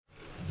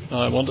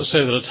I want to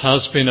say that it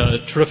has been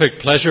a terrific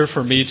pleasure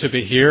for me to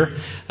be here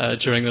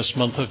during this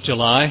month of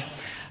July.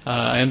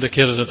 I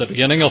indicated at the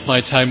beginning of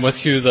my time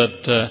with you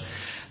that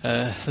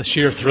the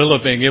sheer thrill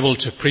of being able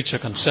to preach a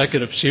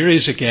consecutive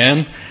series again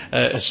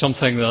is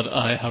something that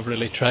I have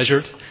really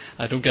treasured.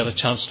 I don't get a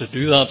chance to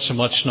do that so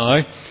much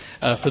now.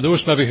 For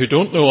those maybe who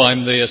don't know,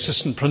 I'm the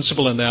assistant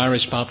principal in the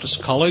Irish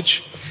Baptist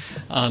College,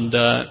 and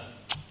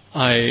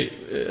I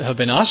have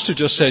been asked to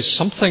just say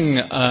something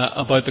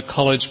about the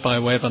college by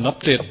way of an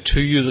update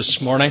to you this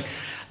morning,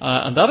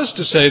 and that is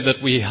to say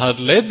that we had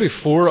laid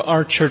before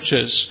our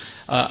churches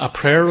a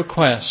prayer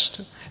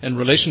request in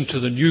relation to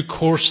the new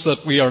course that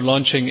we are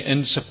launching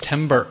in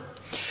September.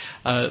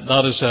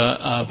 That is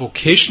a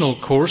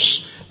vocational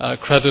course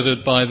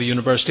accredited by the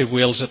University of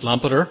Wales at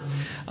Lampeter,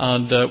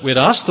 and we had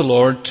asked the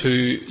Lord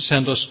to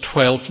send us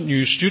 12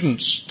 new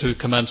students to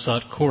commence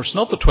that course.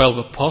 Not the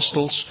 12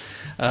 apostles,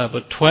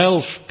 but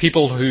 12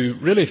 people who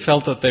really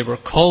felt that they were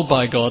called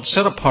by God,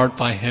 set apart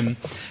by Him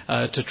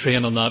to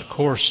train on that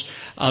course.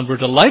 And we're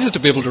delighted to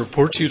be able to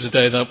report to you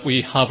today that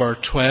we have our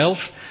 12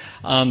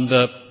 and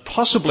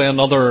possibly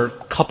another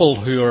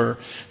couple who are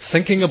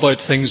thinking about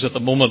things at the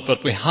moment, but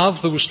we have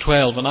those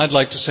 12, and I'd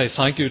like to say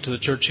thank you to the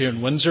church here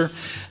in Windsor,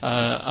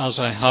 as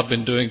I have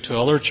been doing to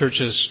other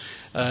churches,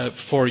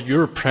 for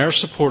your prayer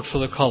support for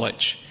the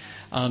college.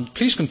 And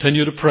please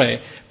continue to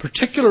pray,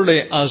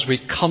 particularly as we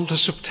come to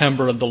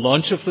September and the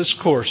launch of this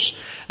course.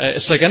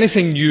 It's like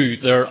anything new.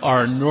 There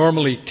are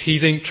normally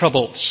teething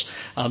troubles,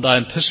 and I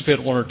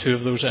anticipate one or two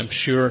of those, I'm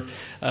sure.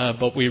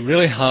 But we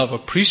really have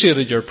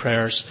appreciated your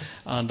prayers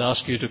and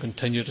ask you to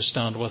continue to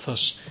stand with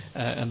us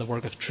in the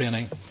work of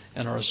training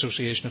in our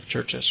association of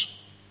churches.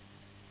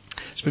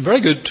 It's been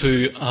very good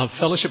to have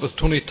fellowship with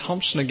Tony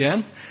Thompson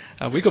again.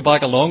 We go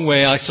back a long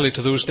way, actually,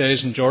 to those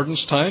days in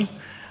Jordanstown.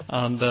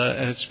 And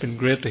it's been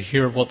great to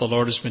hear what the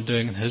Lord has been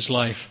doing in his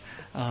life.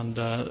 And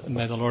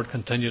may the Lord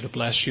continue to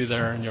bless you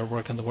there in your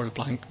work in the World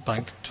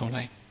Bank,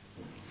 Tony.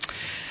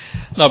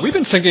 Now, we've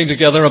been thinking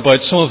together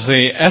about some of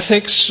the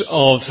ethics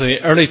of the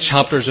early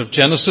chapters of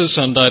Genesis.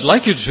 And I'd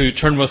like you to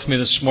turn with me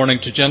this morning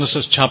to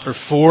Genesis chapter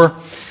 4.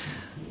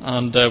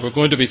 And we're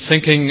going to be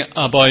thinking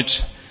about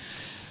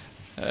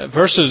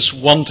verses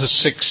 1 to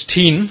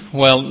 16,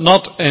 well,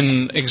 not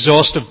in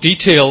exhaustive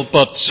detail,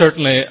 but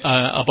certainly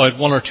about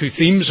one or two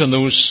themes in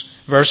those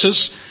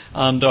verses.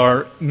 And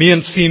our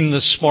main theme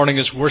this morning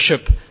is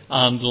worship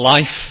and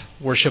life.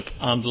 Worship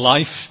and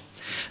life.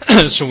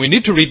 So we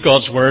need to read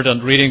God's Word,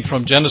 and reading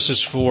from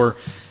Genesis 4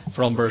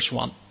 from verse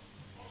 1.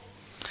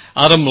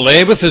 Adam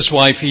lay with his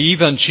wife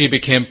Eve, and she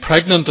became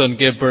pregnant and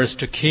gave birth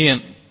to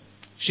Cain.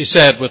 She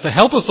said, "With the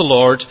help of the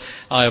Lord,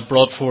 I have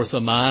brought forth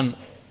a man."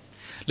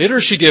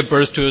 Later she gave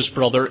birth to his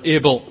brother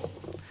Abel.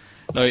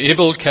 Now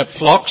Abel kept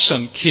flocks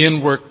and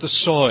Cain worked the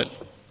soil.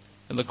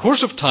 In the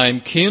course of time,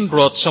 Cain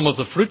brought some of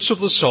the fruits of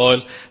the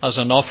soil as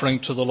an offering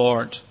to the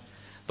Lord.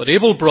 But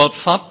Abel brought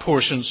fat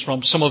portions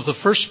from some of the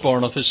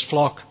firstborn of his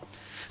flock.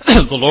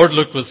 The Lord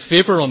looked with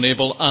favor on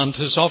Abel and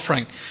his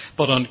offering,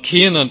 but on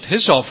Cain and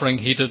his offering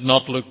he did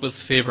not look with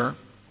favor.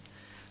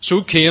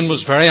 So Cain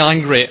was very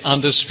angry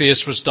and his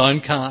face was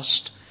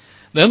downcast.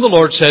 Then the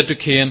Lord said to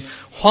Cain,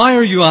 "Why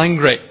are you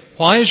angry?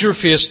 Why is your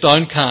face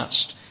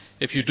downcast?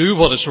 If you do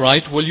what is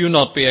right, will you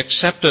not be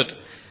accepted?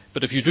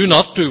 But if you do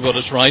not do what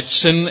is right,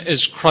 sin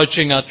is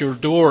crouching at your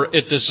door.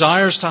 It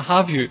desires to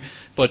have you,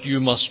 but you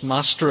must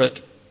master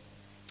it."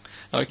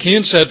 Now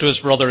Cain said to his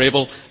brother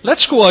Abel,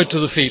 "Let's go out to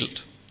the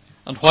field."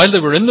 And while they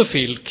were in the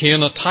field,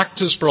 Cain attacked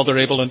his brother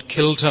Abel and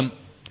killed him.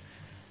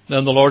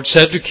 Then the Lord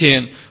said to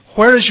Cain,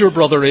 "Where is your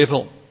brother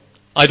Abel?"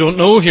 "I don't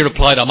know," he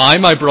replied. "Am I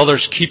my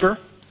brother's keeper?"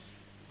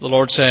 The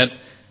Lord said,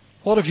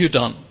 "What have you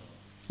done?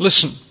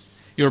 Listen.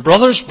 Your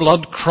brother's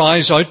blood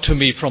cries out to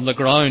me from the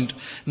ground.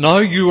 Now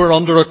you are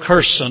under a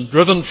curse and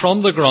driven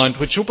from the ground,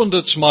 which opened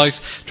its mouth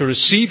to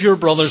receive your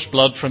brother's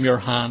blood from your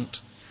hand.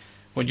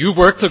 When you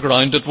work the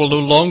ground, it will no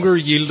longer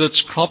yield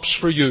its crops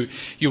for you.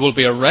 You will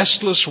be a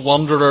restless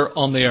wanderer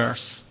on the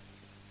earth."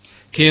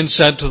 Cain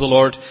said to the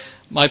Lord,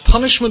 "My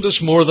punishment is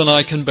more than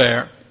I can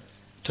bear.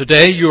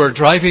 Today you are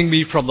driving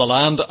me from the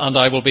land, and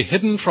I will be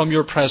hidden from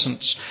your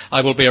presence.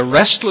 I will be a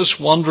restless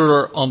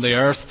wanderer on the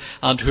earth,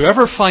 and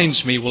whoever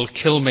finds me will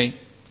kill me."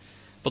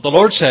 But the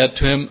Lord said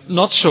to him,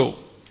 "Not so.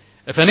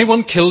 If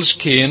anyone kills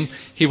Cain,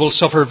 he will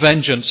suffer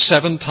vengeance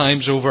 7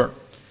 times over."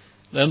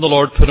 Then the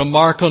Lord put a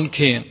mark on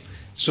Cain,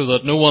 so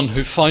that no one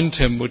who found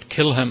him would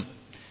kill him.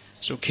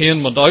 So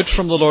Cain went out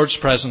from the Lord's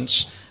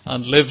presence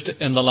and lived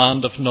in the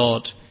land of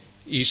Nod,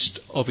 east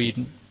of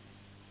Eden.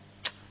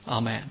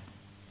 Amen.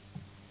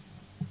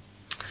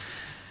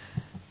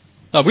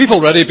 Now, we've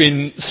already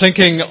been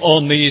thinking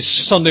on these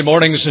Sunday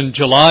mornings in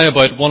July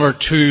about one or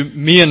two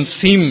main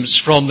themes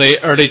from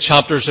the early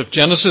chapters of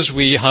Genesis.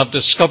 We have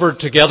discovered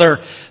together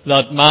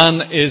that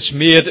man is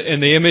made in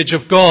the image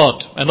of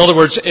God. In other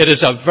words, it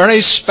is a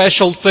very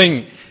special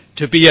thing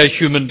to be a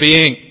human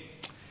being.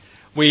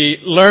 We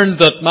learned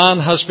that man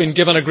has been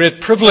given a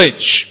great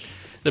privilege,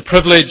 the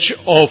privilege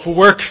of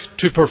work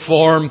to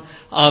perform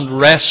and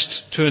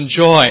rest to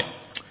enjoy.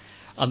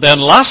 And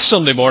then last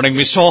Sunday morning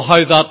we saw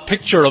how that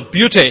picture of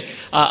beauty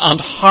and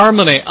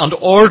harmony and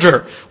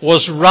order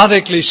was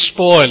radically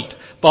spoiled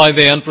by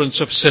the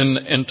entrance of sin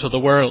into the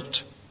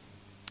world.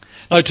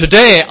 Now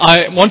today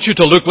I want you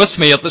to look with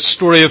me at the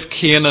story of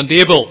Cain and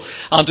Abel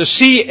and to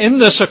see in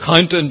this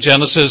account in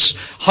Genesis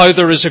how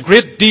there is a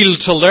great deal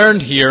to learn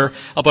here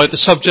about the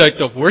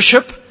subject of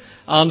worship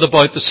and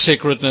about the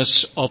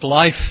sacredness of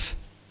life.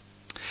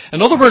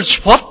 In other words,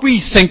 what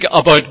we think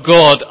about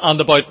God and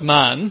about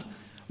man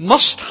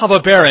must have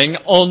a bearing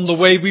on the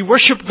way we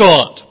worship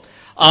God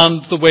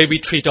and the way we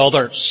treat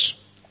others.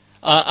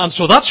 And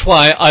so that's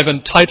why I've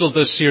entitled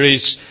this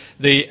series,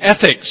 The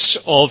Ethics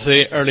of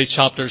the Early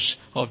Chapters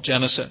of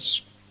Genesis.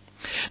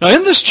 Now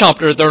in this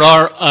chapter there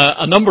are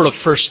a number of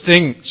first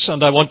things,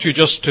 and I want you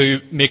just to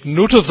make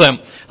note of them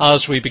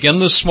as we begin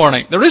this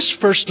morning. There is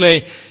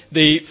firstly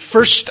the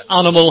first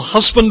animal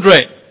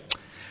husbandry.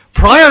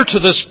 Prior to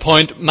this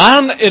point,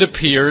 man, it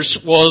appears,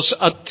 was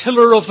a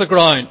tiller of the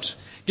ground,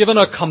 given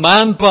a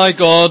command by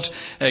God,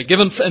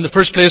 given in the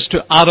first place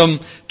to Adam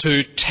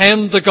to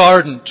tend the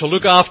garden, to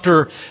look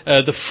after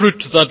the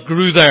fruit that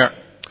grew there.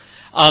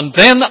 And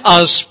then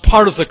as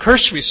part of the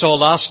curse we saw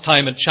last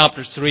time in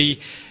chapter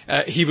 3,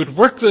 he would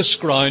work this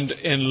ground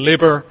in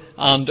labour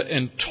and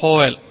in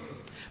toil.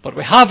 But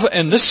we have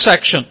in this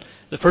section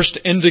the first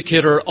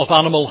indicator of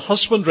animal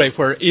husbandry,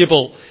 where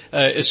Abel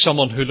is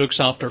someone who looks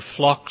after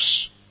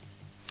flocks.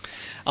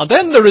 And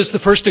then there is the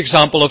first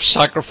example of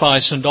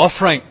sacrifice and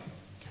offering.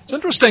 It's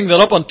interesting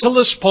that up until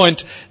this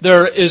point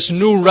there is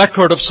no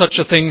record of such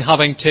a thing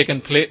having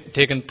taken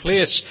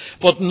place.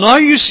 But now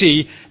you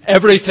see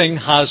everything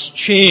has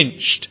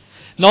changed.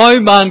 Now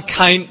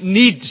mankind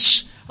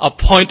needs a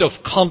point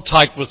of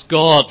contact with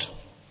God.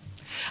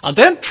 And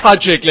then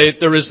tragically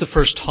there is the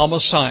first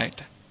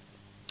homicide.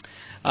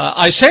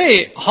 I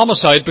say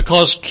homicide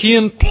because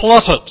Cain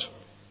plotted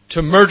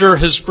to murder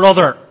his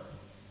brother.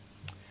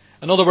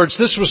 In other words,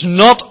 this was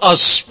not a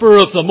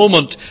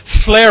spur-of-the-moment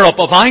flare-up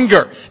of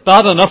anger,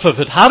 bad enough if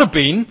it had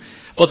been,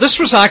 but this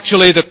was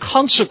actually the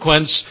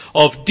consequence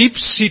of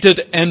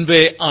deep-seated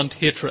envy and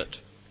hatred.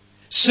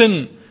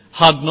 Sin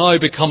had now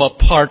become a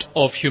part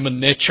of human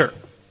nature.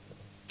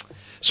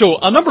 So,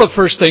 a number of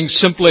first things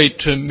simply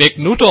to make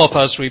note of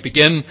as we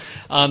begin,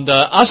 and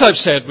as I've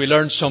said, we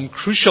learn some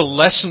crucial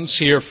lessons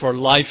here for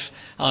life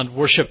and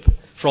worship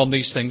from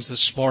these things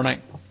this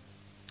morning.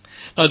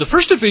 Now, the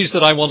first of these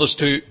that I want us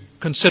to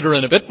consider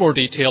in a bit more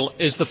detail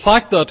is the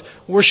fact that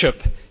worship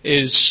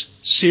is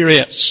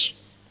serious.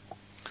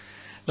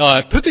 Now,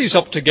 I put these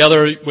up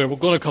together where we're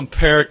going to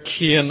compare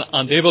Cain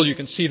and Abel. You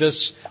can see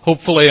this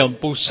hopefully on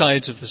both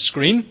sides of the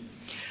screen.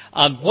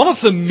 And one of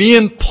the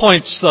main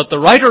points that the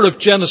writer of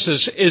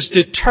Genesis is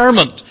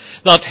determined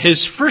that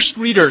his first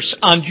readers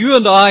and you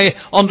and I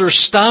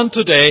understand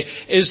today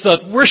is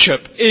that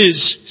worship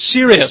is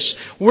serious.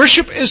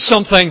 Worship is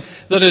something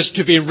that is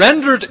to be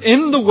rendered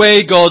in the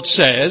way God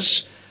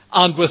says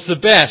and with the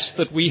best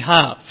that we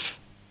have.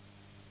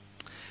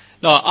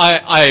 Now,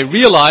 I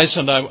realize,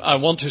 and I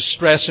want to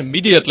stress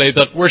immediately,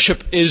 that worship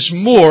is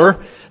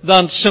more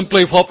than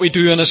simply what we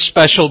do in a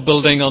special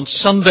building on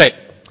Sunday.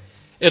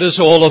 It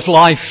is all of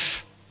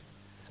life.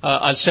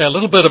 I'll say a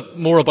little bit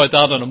more about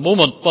that in a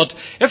moment, but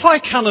if I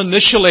can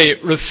initially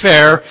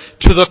refer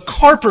to the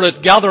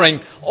corporate gathering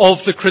of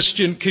the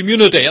Christian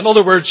community, in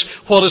other words,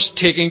 what is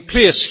taking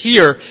place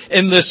here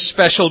in this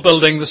special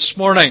building this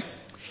morning.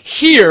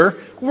 Here,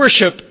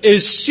 worship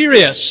is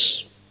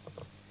serious.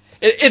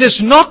 It is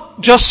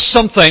not just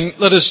something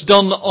that is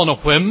done on a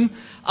whim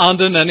and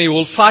in any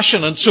old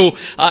fashion. And so,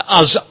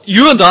 as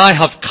you and I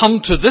have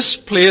come to this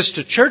place,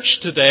 to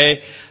church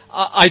today,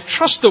 I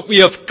trust that we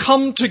have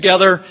come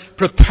together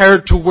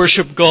prepared to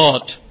worship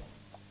God.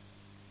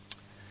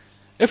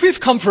 If we've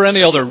come for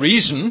any other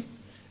reason,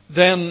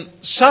 then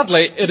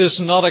sadly it is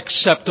not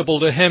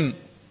acceptable to Him.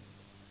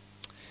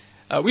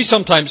 We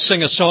sometimes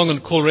sing a song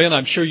in Coleraine,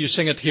 I'm sure you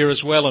sing it here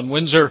as well in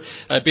Windsor,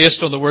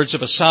 based on the words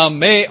of a psalm.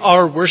 May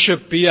our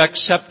worship be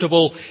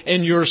acceptable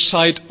in your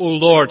sight, O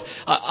Lord.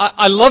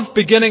 I love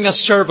beginning a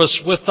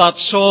service with that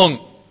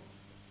song,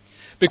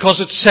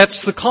 because it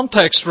sets the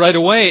context right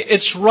away.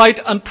 It's right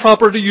and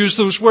proper to use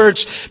those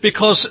words,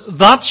 because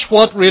that's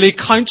what really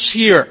counts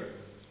here.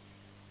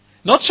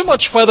 Not so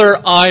much whether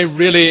I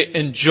really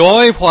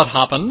enjoy what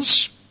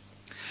happens,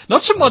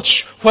 not so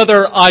much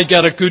whether I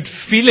get a good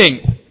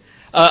feeling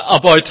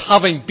about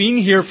having been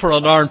here for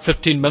an hour and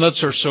 15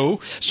 minutes or so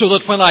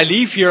that when I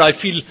leave here I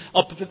feel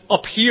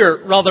up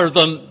here rather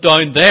than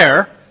down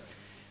there.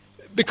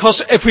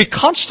 Because if we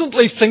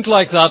constantly think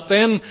like that,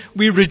 then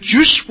we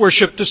reduce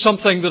worship to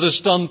something that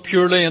is done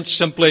purely and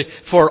simply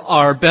for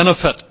our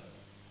benefit.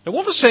 I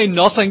want to say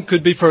nothing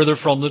could be further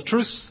from the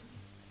truth.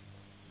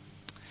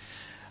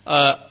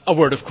 A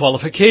word of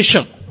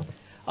qualification.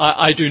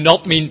 I do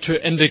not mean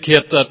to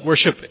indicate that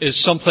worship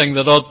is something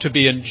that ought to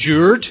be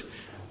endured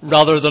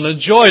rather than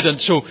enjoyed. And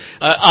so,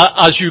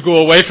 as you go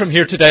away from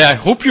here today, I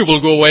hope you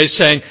will go away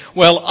saying,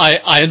 well,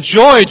 I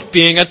enjoyed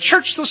being at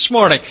church this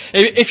morning.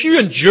 If you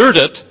endured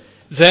it,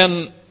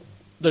 then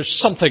there's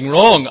something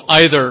wrong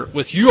either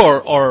with you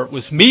or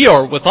with me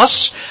or with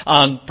us,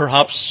 and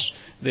perhaps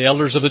the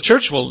elders of the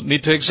church will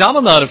need to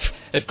examine that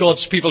if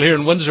God's people here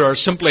in Windsor are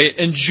simply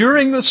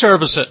enduring the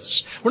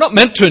services. We're not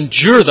meant to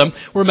endure them,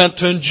 we're meant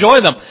to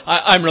enjoy them.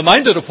 I'm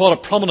reminded of what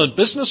a prominent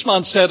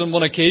businessman said on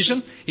one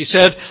occasion. He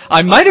said,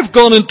 I might have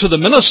gone into the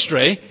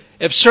ministry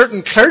if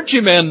certain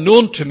clergymen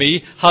known to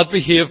me had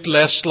behaved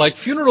less like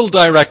funeral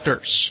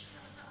directors.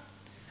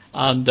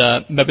 And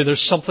maybe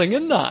there's something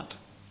in that.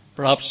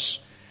 Perhaps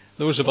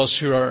those of us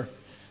who are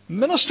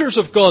ministers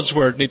of God's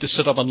Word need to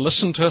sit up and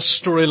listen to a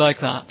story like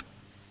that.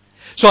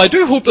 So I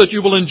do hope that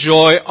you will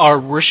enjoy our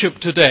worship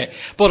today.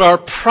 But our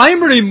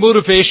primary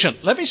motivation,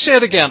 let me say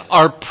it again,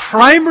 our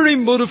primary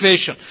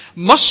motivation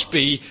must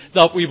be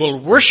that we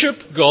will worship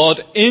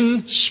God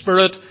in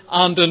spirit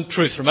and in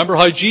truth. Remember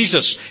how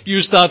Jesus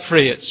used that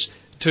phrase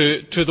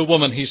to the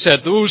woman. He said,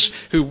 those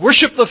who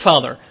worship the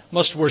Father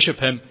must worship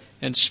Him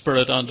in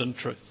spirit and in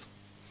truth.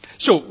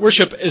 So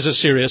worship is a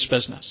serious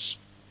business.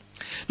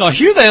 Now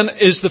here then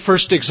is the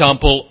first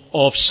example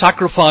of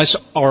sacrifice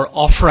or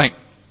offering.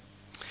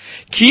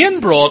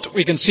 Cain brought,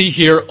 we can see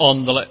here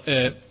on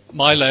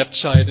my left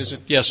side, is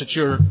it? Yes, it's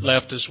your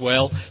left as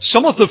well,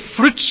 some of the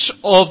fruits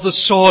of the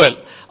soil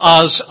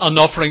as an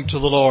offering to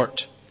the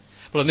Lord.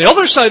 But on the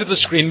other side of the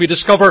screen we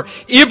discover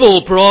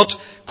Abel brought,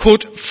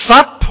 quote,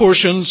 fat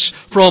portions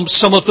from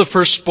some of the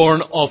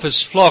firstborn of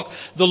his flock.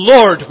 The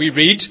Lord, we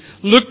read,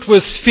 looked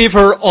with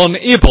favour on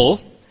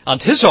Abel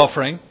and his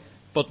offering,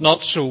 but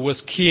not so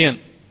with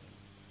Cain.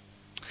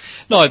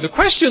 Now, the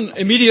question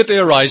immediately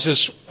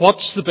arises,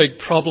 what's the big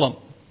problem?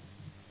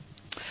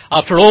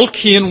 After all,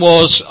 Cain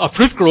was a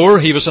fruit grower.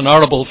 He was an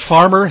arable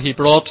farmer. He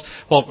brought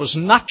what was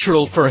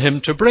natural for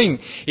him to bring.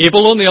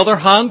 Abel, on the other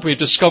hand, we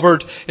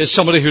discovered, is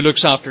somebody who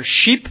looks after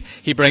sheep.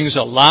 He brings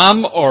a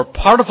lamb or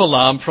part of a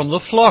lamb from the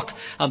flock.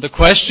 And the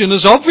question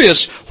is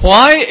obvious.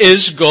 Why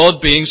is God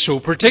being so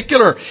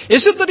particular?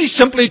 Is it that He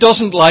simply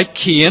doesn't like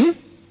Cain?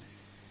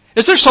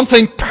 Is there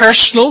something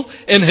personal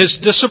in His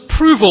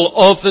disapproval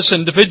of this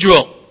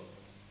individual?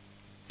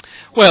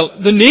 Well,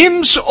 the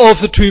names of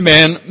the two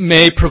men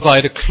may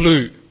provide a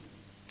clue.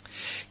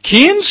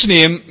 Cain's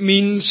name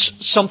means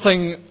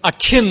something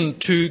akin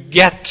to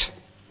get,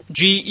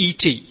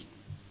 G-E-T,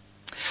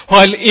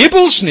 while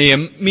Abel's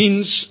name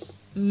means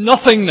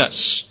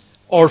nothingness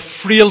or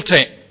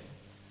frailty.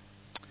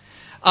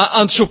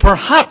 And so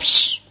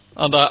perhaps,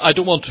 and I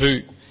don't want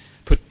to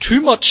put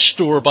too much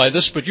store by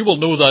this, but you will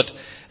know that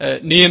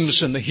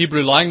names in the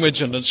Hebrew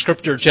language and in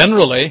Scripture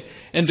generally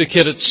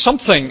indicated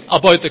something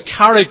about the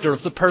character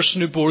of the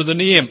person who bore the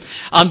name.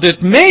 And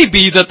it may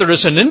be that there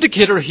is an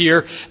indicator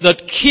here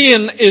that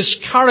Cain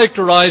is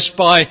characterized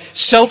by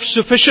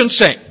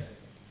self-sufficiency,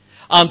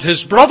 and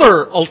his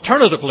brother,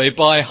 alternatively,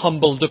 by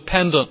humble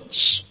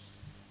dependence.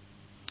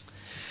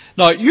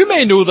 Now, you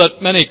may know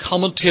that many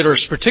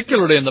commentators,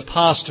 particularly in the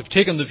past, have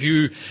taken the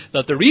view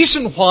that the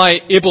reason why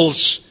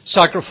Abel's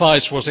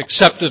sacrifice was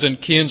accepted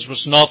and Cain's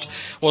was not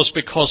was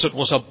because it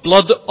was a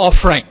blood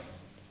offering.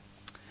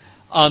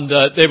 And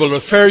they will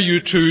refer you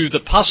to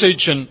the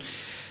passage in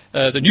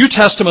the New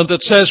Testament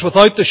that says,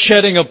 without the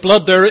shedding of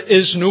blood there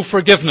is no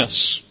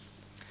forgiveness.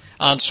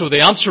 And so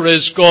the answer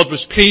is God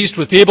was pleased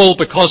with Abel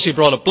because he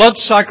brought a blood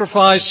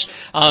sacrifice,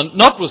 and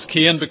not with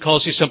Cain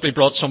because he simply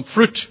brought some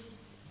fruit.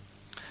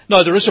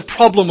 Now, there is a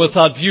problem with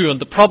that view,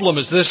 and the problem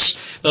is this,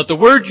 that the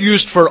word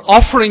used for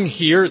offering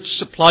here,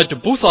 it's applied to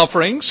both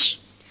offerings,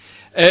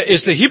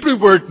 is the Hebrew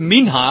word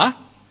minha,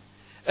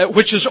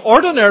 which is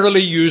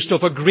ordinarily used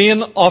of a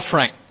grain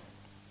offering.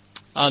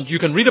 And you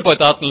can read about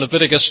that in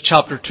Leviticus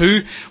chapter 2,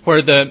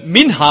 where the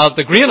minha,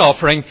 the grain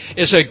offering,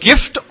 is a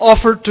gift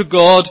offered to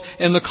God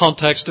in the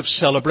context of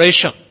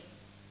celebration.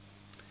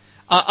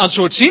 And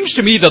so it seems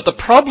to me that the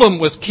problem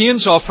with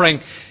Cain's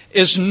offering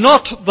is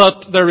not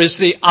that there is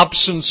the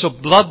absence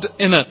of blood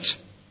in it.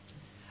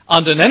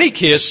 And in any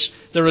case,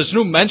 there is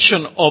no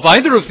mention of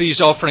either of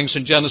these offerings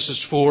in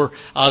Genesis 4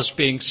 as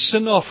being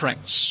sin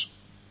offerings.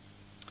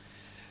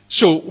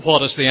 So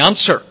what is the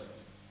answer?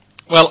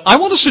 Well, I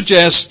want to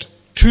suggest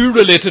two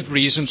related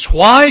reasons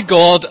why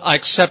God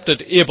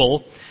accepted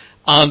Abel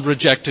and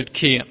rejected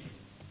Cain.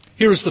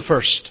 Here is the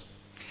first.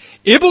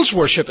 Abel's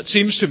worship, it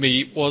seems to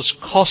me, was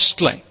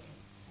costly.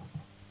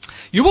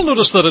 You will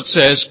notice that it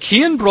says,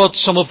 Cain brought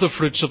some of the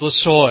fruits of the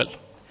soil,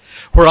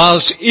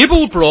 whereas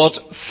Abel brought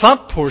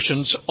fat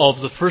portions of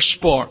the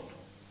firstborn.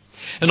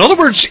 In other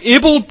words,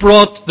 Abel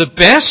brought the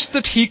best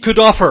that he could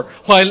offer,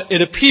 while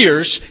it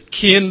appears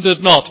Cain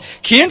did not.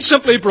 Cain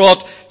simply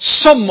brought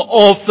some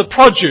of the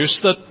produce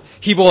that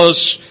he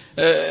was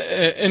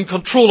in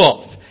control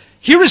of.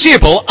 Here is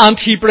Abel, and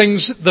he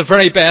brings the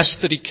very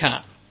best that he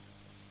can.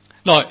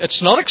 Now,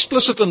 it's not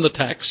explicit in the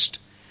text,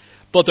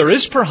 but there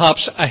is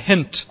perhaps a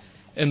hint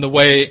in the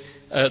way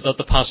that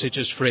the passage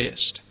is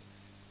phrased.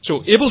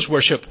 So Abel's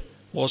worship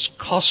was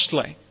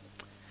costly.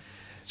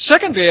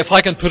 Secondly, if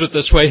I can put it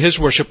this way, his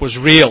worship was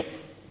real.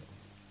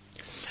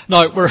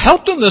 Now, we're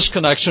helped in this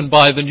connection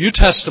by the New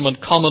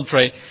Testament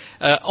commentary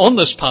on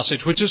this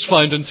passage, which is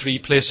found in 3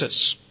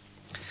 places.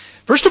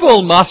 First of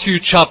all, Matthew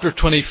chapter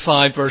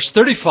 25, verse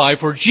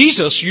 35, where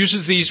Jesus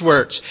uses these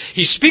words.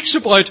 He speaks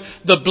about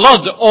the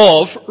blood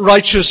of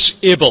righteous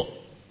Abel.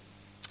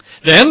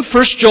 Then,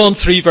 1 John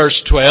 3,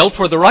 verse 12,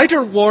 where the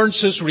writer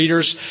warns his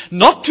readers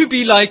not to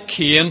be like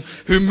Cain,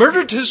 who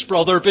murdered his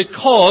brother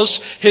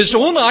because his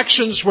own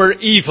actions were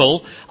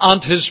evil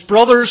and his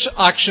brother's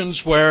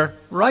actions were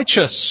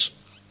righteous.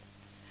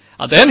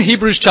 And then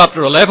Hebrews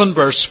chapter 11,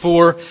 verse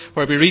 4,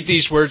 where we read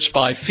these words,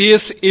 by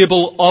faith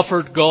Abel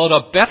offered God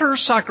a better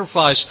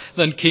sacrifice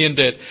than Cain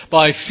did.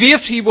 By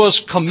faith he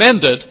was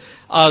commended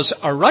as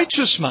a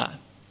righteous man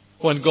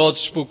when God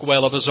spoke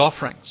well of his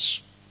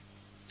offerings.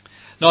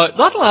 Now,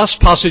 that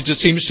last passage, it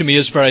seems to me,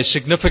 is very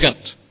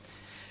significant.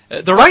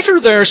 The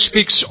writer there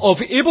speaks of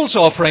Abel's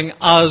offering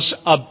as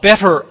a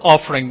better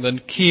offering than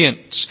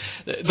Cain's.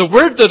 The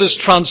word that is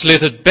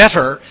translated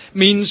better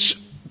means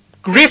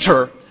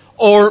greater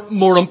or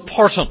more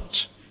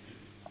important.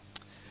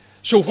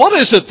 So what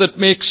is it that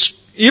makes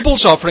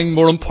Abel's offering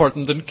more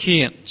important than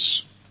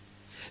Cain's?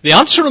 The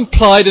answer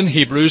implied in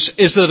Hebrews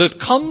is that it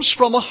comes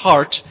from a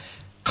heart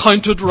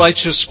counted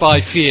righteous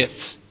by faith.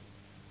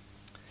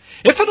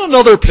 If in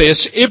another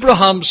place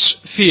Abraham's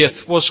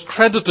faith was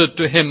credited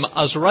to him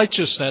as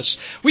righteousness,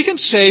 we can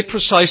say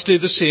precisely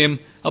the same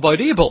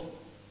about Abel.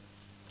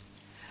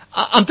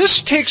 And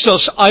this takes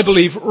us, I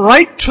believe,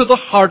 right to the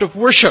heart of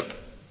worship.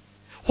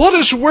 What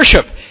is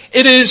worship?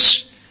 It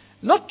is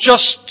not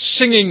just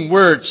singing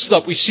words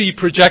that we see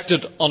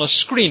projected on a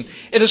screen.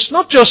 It is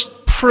not just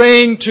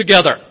praying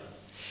together.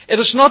 It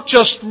is not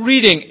just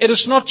reading. It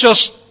is not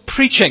just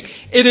preaching.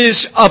 It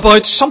is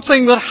about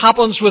something that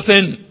happens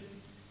within.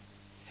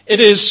 It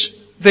is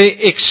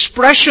the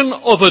expression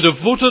of a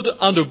devoted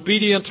and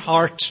obedient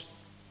heart.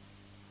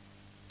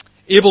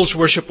 Abel's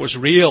worship was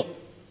real.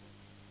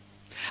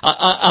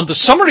 And the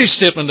summary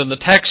statement in the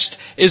text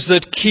is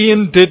that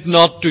Cain did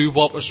not do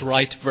what was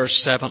right,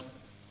 verse 7.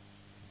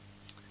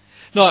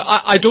 Now,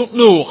 I don't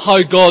know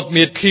how God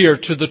made clear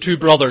to the two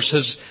brothers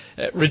his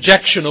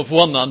rejection of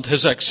one and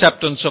his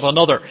acceptance of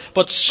another,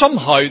 but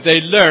somehow they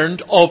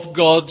learned of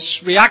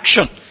God's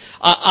reaction.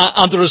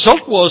 And the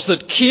result was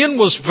that Cain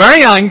was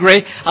very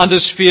angry and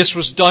his face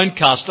was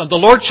downcast. And the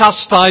Lord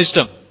chastised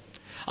him.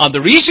 And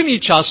the reason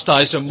he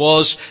chastised him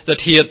was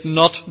that he had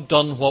not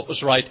done what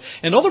was right.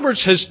 In other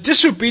words, his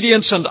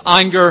disobedience and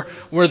anger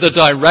were the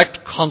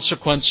direct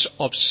consequence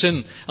of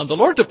sin. And the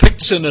Lord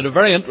depicts sin in a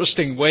very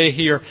interesting way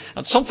here,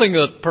 and something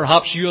that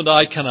perhaps you and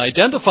I can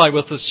identify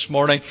with this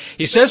morning.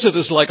 He says it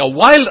is like a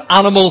wild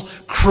animal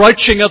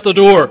crouching at the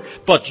door,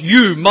 but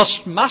you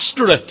must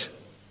master it.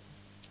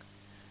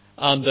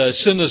 And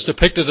sin is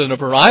depicted in a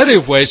variety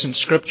of ways in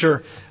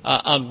Scripture,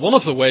 and one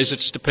of the ways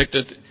it's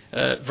depicted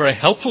very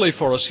helpfully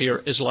for us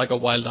here is like a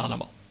wild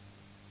animal.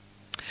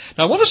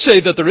 Now I want to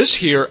say that there is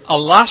here a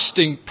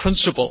lasting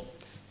principle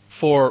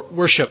for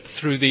worship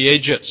through the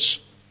ages.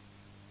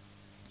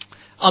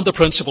 And the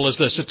principle is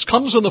this. It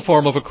comes in the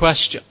form of a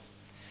question.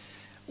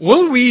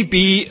 Will we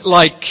be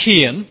like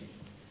Cain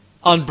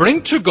and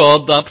bring to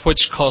God that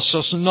which costs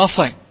us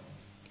nothing?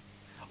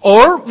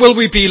 Or will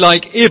we be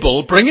like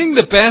Abel, bringing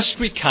the best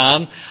we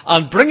can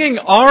and bringing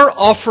our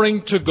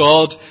offering to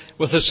God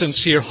with a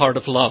sincere heart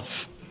of love?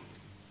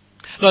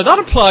 Now that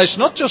applies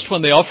not just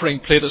when the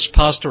offering plate is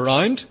passed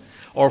around,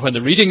 or when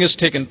the reading is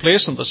taking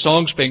place and the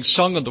songs being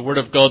sung and the Word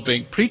of God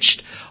being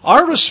preached.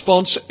 Our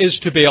response is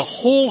to be a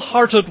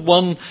wholehearted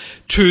one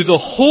to the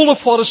whole of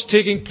what is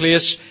taking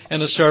place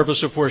in a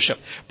service of worship,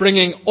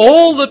 bringing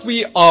all that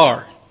we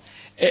are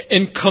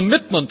in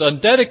commitment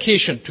and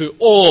dedication to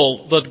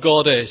all that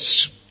God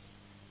is.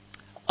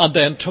 And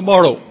then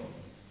tomorrow.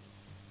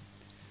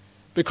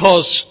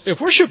 Because if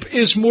worship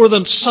is more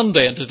than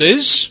Sunday, and it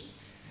is,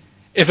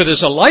 if it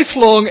is a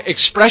lifelong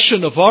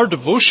expression of our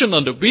devotion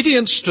and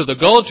obedience to the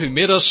God who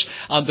made us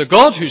and the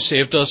God who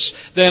saved us,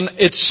 then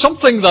it's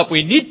something that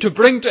we need to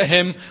bring to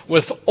Him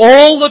with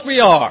all that we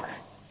are.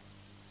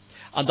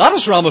 And that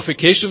has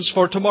ramifications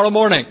for tomorrow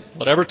morning,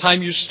 whatever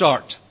time you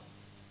start,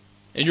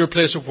 in your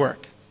place of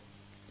work.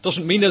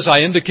 Doesn't mean, as I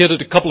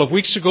indicated a couple of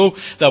weeks ago,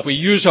 that we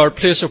use our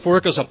place of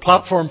work as a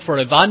platform for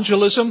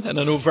evangelism in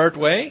an overt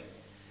way.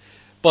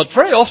 But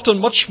very often,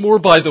 much more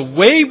by the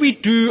way we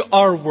do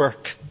our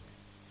work,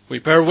 we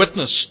bear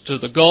witness to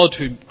the God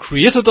who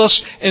created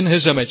us in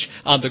His image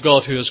and the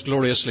God who has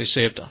gloriously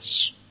saved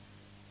us.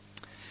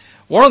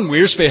 Warren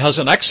Wiersbe has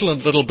an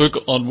excellent little book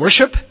on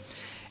worship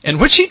in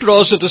which he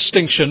draws a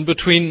distinction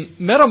between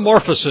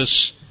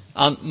metamorphosis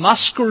and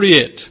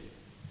masquerade.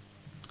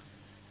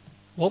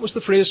 What was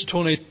the phrase,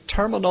 Tony?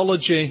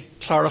 Terminology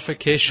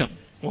clarification.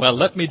 Well,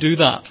 let me do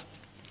that.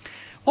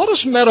 What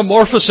is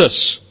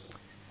metamorphosis?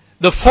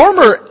 The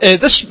former,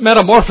 this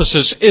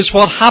metamorphosis is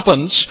what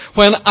happens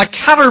when a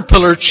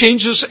caterpillar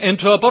changes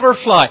into a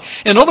butterfly.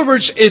 In other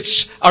words,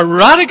 it's a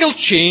radical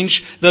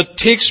change that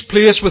takes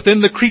place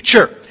within the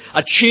creature.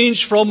 A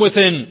change from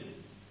within.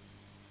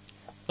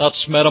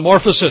 That's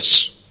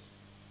metamorphosis.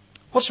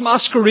 What's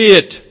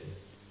masquerade?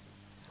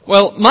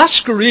 Well,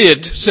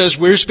 masquerade, says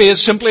Wiersbe,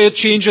 is simply a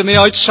change on the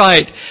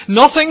outside.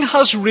 Nothing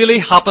has really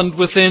happened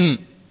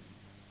within.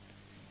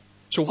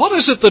 So what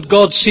is it that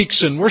God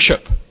seeks in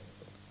worship?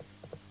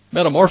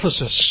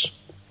 Metamorphosis,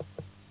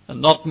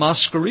 and not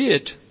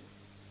masquerade.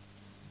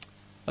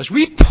 As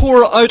we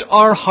pour out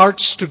our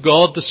hearts to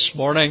God this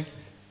morning,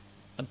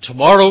 and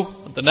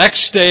tomorrow, and the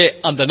next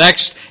day, and the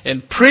next,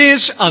 in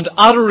praise and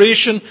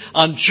adoration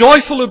and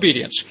joyful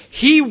obedience,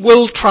 He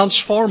will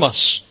transform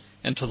us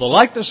into the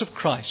likeness of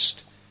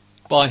Christ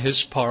by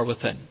His power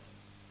within.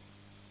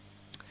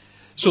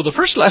 So the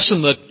first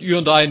lesson that you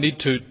and I need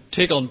to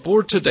take on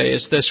board today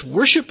is this: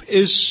 worship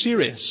is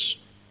serious.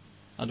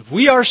 And if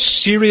we are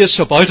serious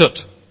about it,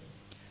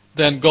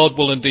 then God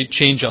will indeed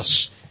change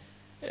us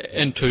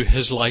into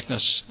His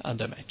likeness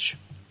and image.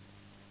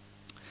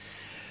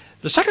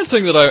 The second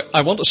thing that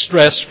I want to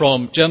stress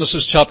from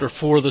Genesis chapter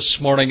 4 this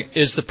morning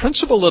is the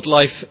principle that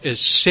life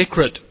is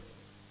sacred.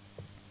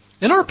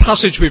 In our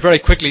passage, we very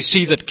quickly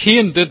see that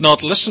Cain did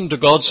not listen to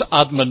God's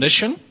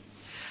admonition,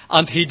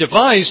 and he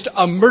devised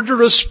a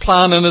murderous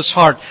plan in his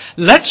heart.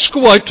 Let's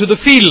go out to the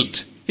field,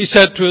 he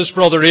said to his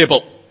brother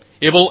Abel.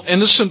 Abel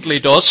innocently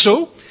does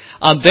so,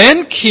 and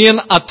then Cain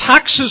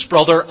attacks his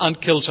brother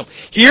and kills him.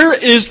 Here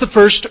is the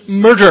first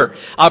murder,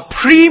 a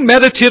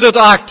premeditated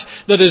act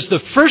that is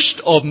the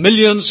first of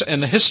millions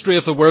in the history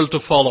of the world to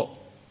follow.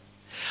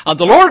 And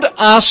the Lord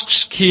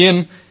asks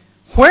Cain,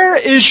 "Where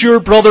is your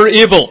brother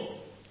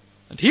Abel?"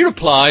 And he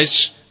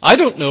replies, "I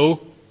don't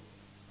know.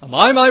 Am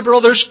I my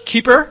brother's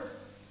keeper?"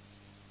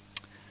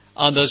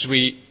 And as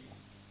we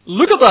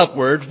look at that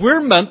word, we're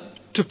meant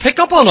to pick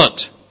up on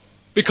it,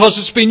 because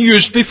it's been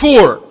used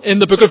before in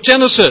the book of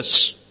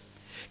Genesis.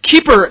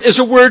 Keeper is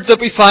a word that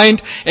we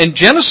find in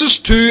Genesis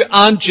 2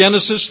 and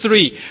Genesis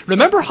 3.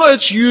 Remember how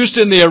it's used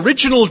in the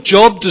original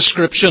job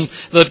description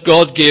that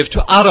God gave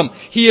to Adam.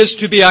 He is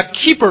to be a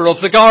keeper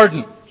of the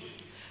garden.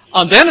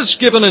 And then it's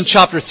given in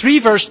chapter 3,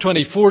 verse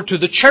 24, to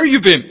the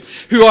cherubim,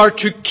 who are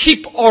to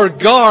keep or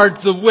guard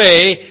the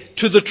way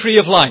to the tree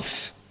of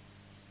life.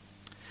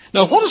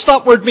 Now, what does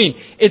that word mean?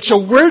 It's a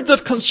word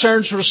that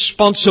concerns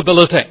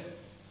responsibility.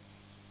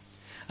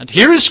 And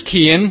here is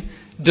Cain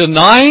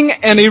denying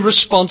any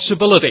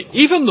responsibility,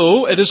 even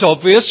though it is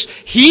obvious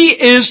he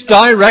is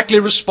directly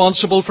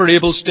responsible for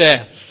Abel's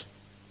death.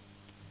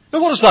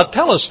 Now, what does that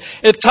tell us?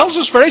 It tells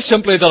us very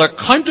simply that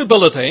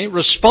accountability,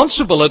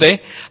 responsibility,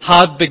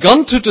 had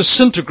begun to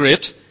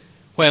disintegrate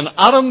when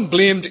Adam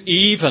blamed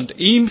Eve and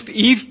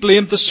Eve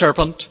blamed the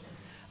serpent,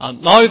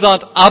 and now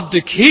that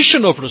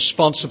abdication of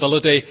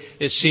responsibility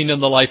is seen in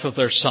the life of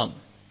their son.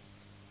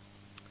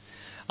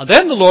 And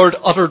then the Lord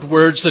uttered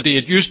words that He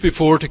had used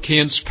before to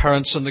Cain's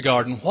parents in the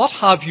garden. "What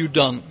have you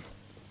done?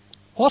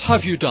 What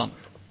have you done?"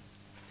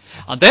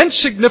 And then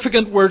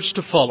significant words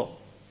to follow.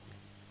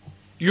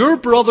 "Your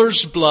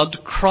brother's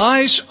blood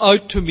cries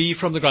out to me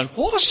from the ground."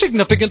 What a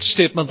significant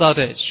statement that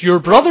is. Your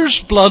brother's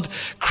blood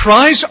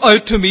cries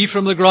out to me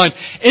from the ground,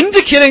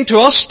 indicating to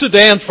us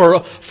today and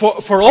for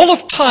all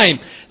of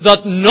time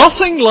that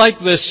nothing like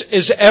this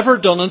is ever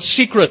done in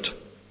secret.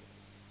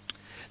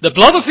 The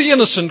blood of the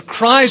innocent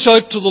cries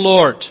out to the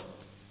Lord,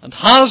 and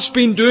has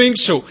been doing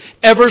so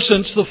ever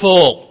since the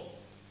fall.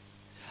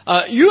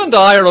 You and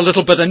I are a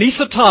little bit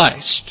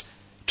anesthetized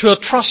to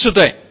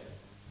atrocity,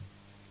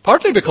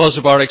 partly because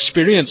of our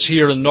experience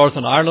here in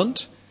Northern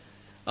Ireland,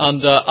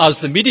 and as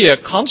the media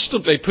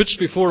constantly puts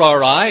before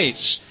our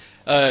eyes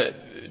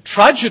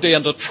tragedy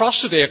and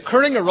atrocity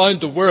occurring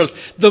around the world,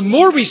 the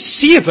more we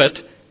see of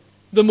it,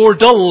 the more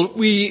dull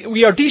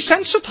we are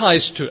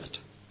desensitized to it.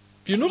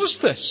 Have you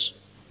noticed this?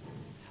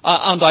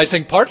 And I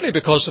think partly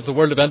because of the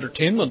world of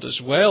entertainment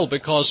as well,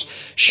 because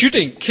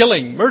shooting,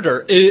 killing,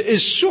 murder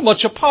is so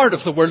much a part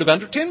of the world of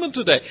entertainment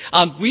today.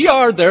 And we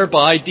are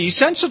thereby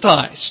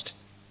desensitized.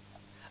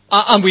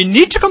 And we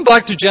need to come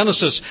back to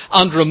Genesis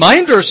and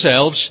remind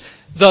ourselves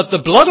that the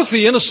blood of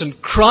the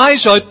innocent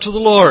cries out to the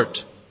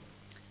Lord.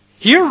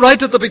 Here,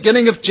 right at the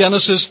beginning of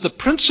Genesis, the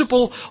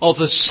principle of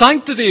the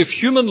sanctity of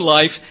human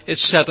life is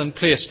set in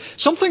place.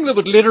 Something that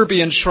would later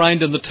be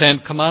enshrined in the Ten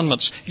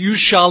Commandments. You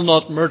shall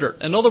not murder.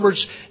 In other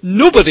words,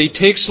 nobody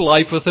takes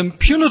life with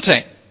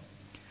impunity.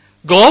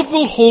 God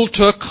will hold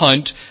to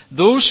account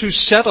those who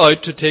set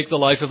out to take the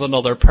life of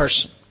another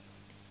person.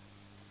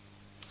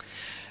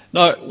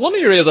 Now, one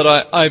area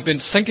that I've been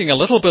thinking a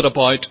little bit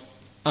about,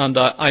 and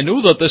I know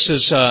that this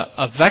is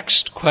a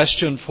vexed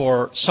question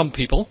for some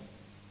people,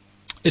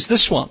 is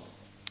this one.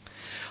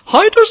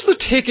 How does the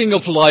taking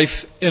of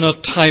life in a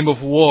time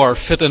of war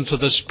fit into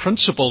this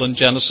principle in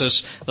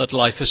Genesis that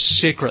life is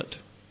sacred?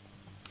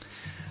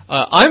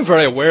 I'm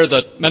very aware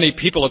that many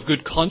people of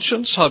good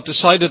conscience have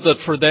decided that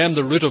for them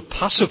the route of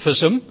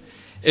pacifism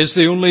is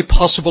the only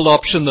possible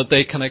option that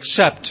they can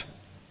accept.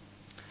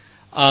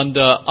 And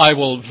I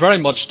will very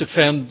much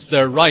defend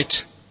their right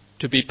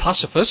to be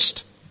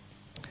pacifist.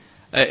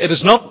 It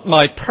is not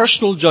my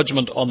personal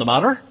judgment on the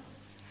matter.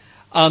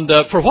 And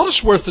for what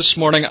it's worth this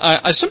morning,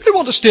 I simply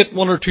want to state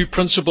one or two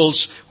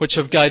principles which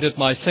have guided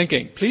my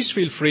thinking. Please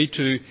feel free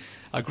to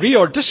agree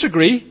or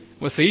disagree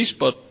with these,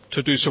 but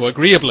to do so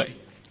agreeably.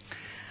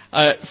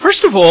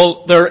 First of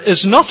all, there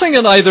is nothing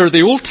in either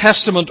the Old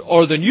Testament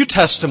or the New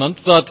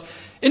Testament that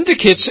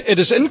indicates it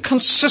is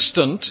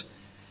inconsistent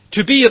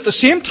to be at the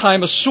same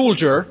time a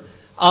soldier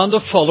and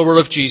a follower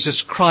of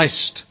Jesus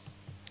Christ.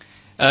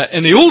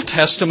 In the Old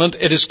Testament,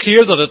 it is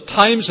clear that at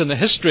times in the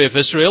history of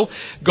Israel,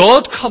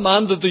 God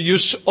commanded the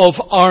use of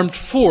armed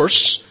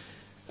force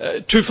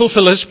to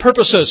fulfill his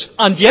purposes,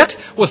 and yet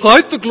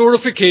without the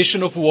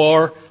glorification of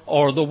war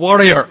or the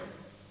warrior.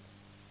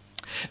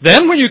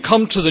 Then when you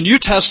come to the New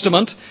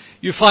Testament,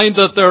 you find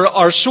that there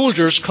are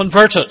soldiers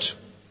converted.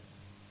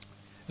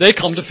 They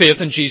come to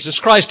faith in Jesus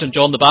Christ. And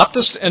John the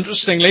Baptist,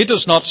 interestingly,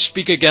 does not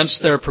speak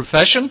against their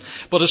profession,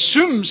 but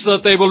assumes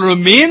that they will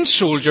remain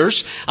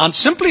soldiers and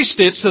simply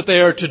states that they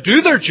are to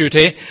do their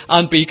duty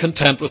and be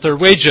content with their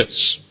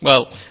wages.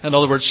 Well, in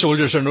other words,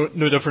 soldiers are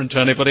no different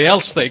to anybody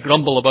else. They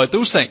grumble about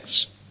those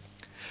things.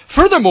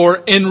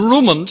 Furthermore, in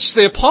Romans,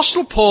 the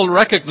Apostle Paul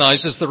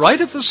recognizes the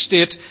right of the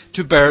state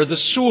to bear the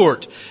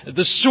sword.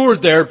 The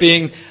sword there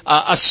being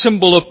a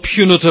symbol of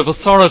punitive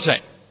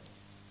authority.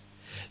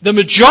 The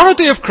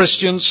majority of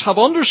Christians have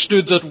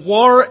understood that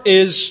war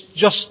is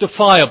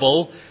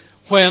justifiable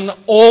when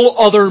all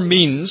other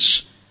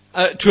means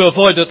to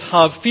avoid it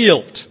have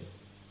failed.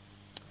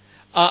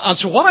 And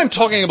so what I'm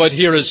talking about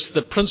here is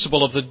the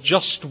principle of the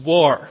just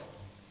war,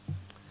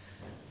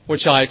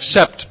 which I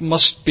accept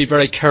must be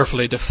very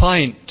carefully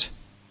defined.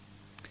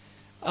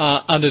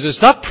 And it is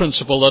that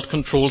principle that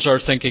controls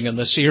our thinking in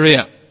this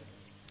area.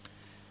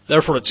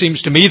 Therefore, it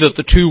seems to me that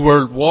the two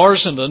world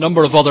wars and a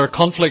number of other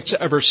conflicts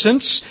ever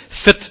since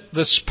fit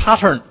this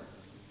pattern.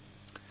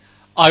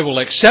 I will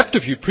accept,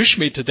 if you push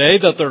me today,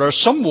 that there are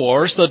some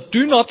wars that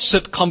do not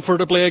sit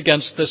comfortably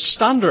against this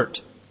standard.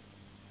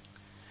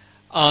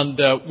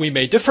 And we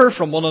may differ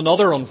from one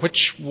another on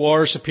which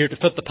wars appear to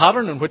fit the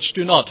pattern and which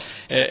do not.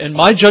 In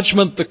my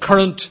judgment, the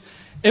current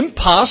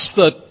impasse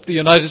that the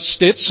United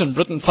States and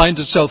Britain finds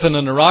itself in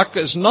Iraq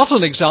is not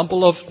an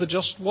example of the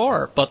just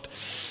war, but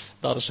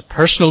that is a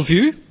personal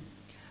view,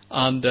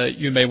 and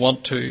you may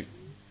want to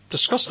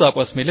discuss that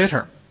with me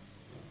later.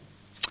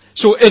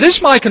 So it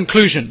is my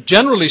conclusion,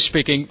 generally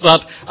speaking,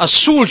 that a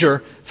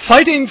soldier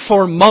fighting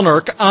for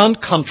monarch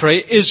and country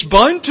is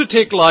bound to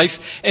take life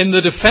in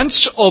the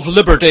defence of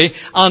liberty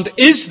and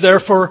is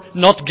therefore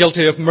not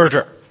guilty of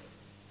murder.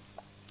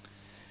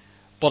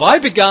 But I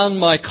began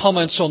my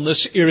comments on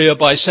this area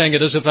by saying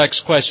it is a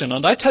vexed question,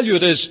 and I tell you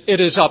it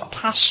is a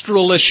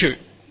pastoral issue.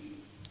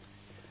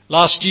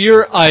 Last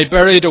year, I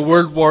buried a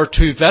World War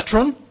II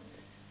veteran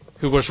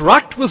who was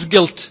racked with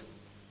guilt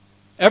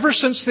ever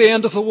since the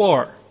end of the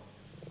war.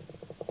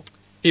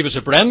 He was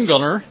a Bren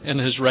gunner in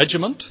his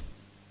regiment.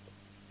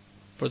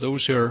 For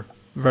those who are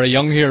very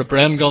young here, a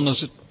Bren gun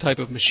is a type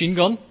of machine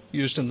gun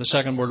used in the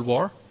Second World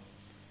War.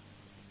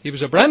 He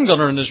was a Bren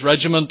gunner in his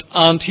regiment,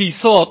 and he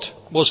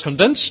was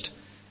convinced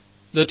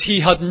that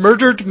he had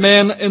murdered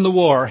men in the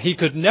war. He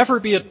could never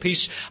be at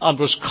peace and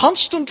was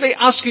constantly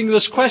asking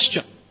this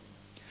question: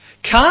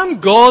 can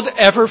God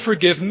ever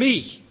forgive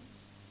me?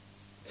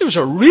 It was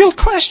a real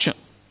question.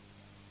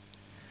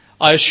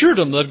 I assured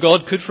him that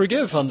God could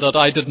forgive and that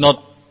I did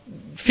not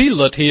feel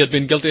that he had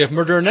been guilty of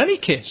murder in any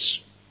case.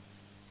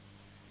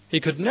 He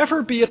could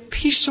never be at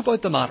peace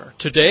about the matter.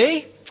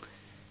 Today,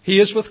 he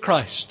is with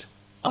Christ,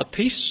 at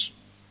peace,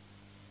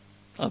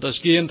 and has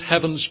gained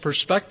heaven's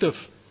perspective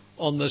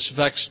on this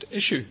vexed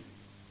issue.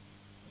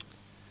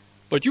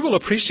 But you will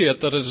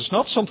appreciate that it is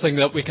not something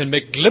that we can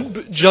make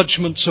glib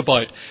judgments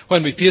about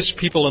when we face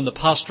people in the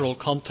pastoral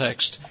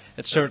context.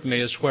 It certainly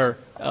is where,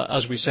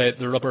 as we say,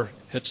 the rubber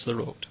hits the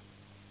road.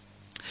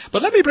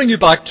 But let me bring you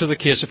back to the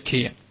case of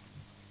Cain.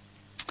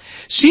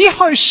 See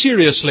how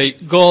seriously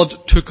God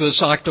took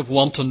this act of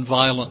wanton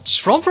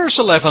violence. From verse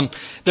 11,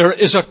 there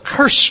is a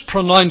curse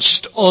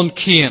pronounced on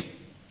Cain.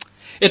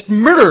 It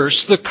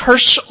mirrors the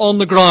curse on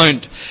the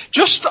ground.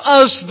 Just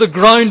as the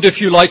ground, if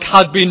you like,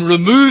 had been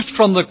removed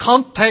from the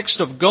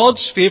context of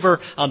God's favour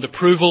and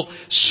approval,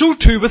 so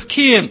too with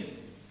Cain.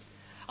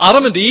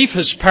 Adam and Eve,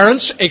 his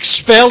parents,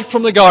 expelled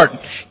from the garden.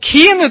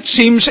 Cain, it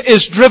seems,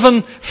 is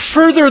driven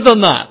further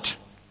than that.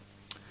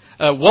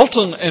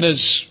 Walton, in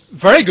his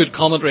very good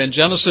commentary in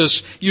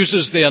Genesis,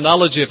 uses the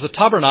analogy of the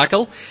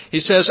tabernacle.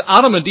 He says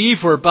Adam and Eve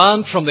were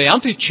banned from the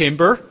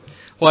antechamber,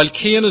 while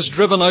Cain is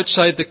driven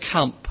outside the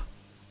camp.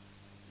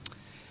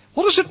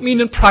 What does it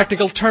mean in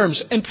practical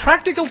terms? In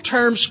practical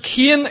terms,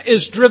 Cain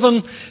is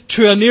driven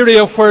to an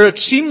area where it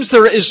seems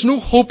there is no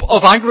hope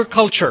of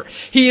agriculture.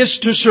 He is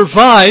to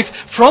survive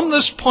from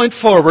this point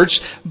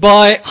forwards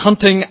by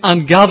hunting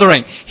and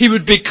gathering. He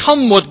would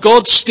become what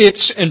God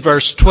states in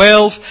verse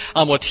 12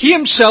 and what he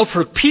himself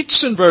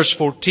repeats in verse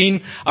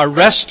 14, a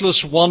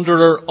restless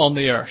wanderer on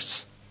the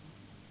earth.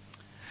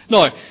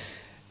 Now,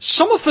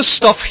 some of the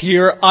stuff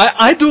here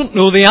I don't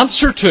know the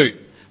answer to.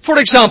 For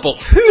example,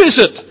 who is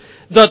it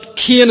that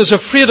Cain is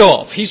afraid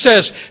of? He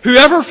says,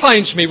 whoever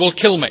finds me will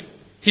kill me.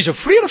 He's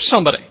afraid of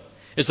somebody.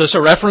 Is this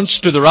a reference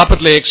to the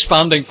rapidly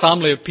expanding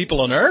family of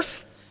people on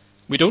earth?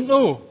 We don't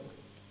know.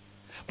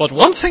 But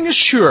one thing is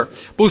sure,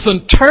 both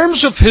in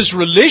terms of his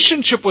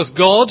relationship with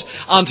God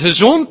and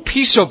his own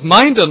peace of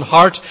mind and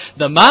heart,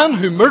 the man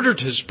who murdered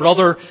his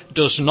brother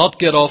does not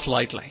get off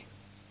lightly.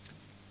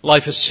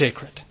 Life is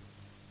sacred.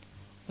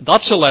 And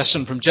that's a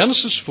lesson from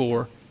Genesis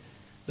 4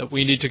 that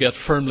we need to get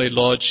firmly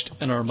lodged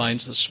in our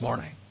minds this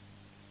morning.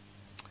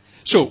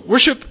 So,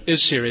 worship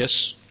is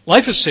serious,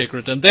 life is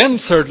sacred, and then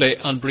thirdly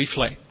and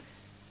briefly,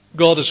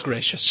 God is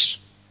gracious.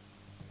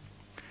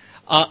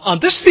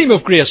 And this theme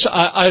of grace,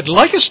 I'd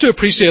like us to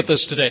appreciate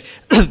this today.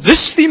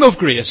 This theme of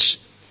grace,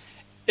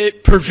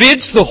 it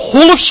pervades the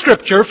whole of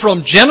Scripture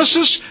from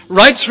Genesis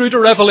right through to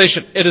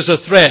Revelation. It is a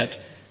thread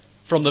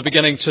from the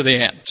beginning to the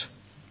end.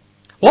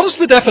 What is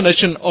the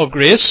definition of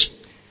grace?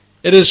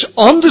 It is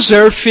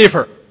undeserved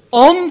favour.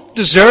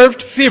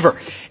 Undeserved favour.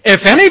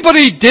 If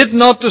anybody did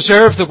not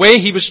deserve the way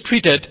he was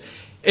treated,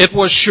 it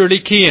was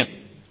surely Cain.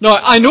 Now,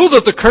 I know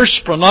that the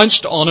curse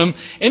pronounced on him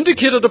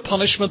indicated a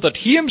punishment that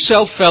he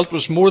himself felt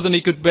was more than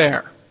he could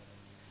bear.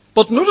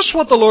 But notice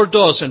what the Lord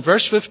does in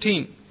verse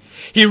 15.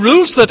 He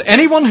rules that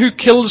anyone who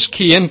kills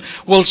Cain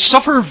will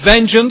suffer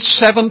vengeance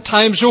 7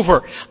 times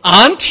over.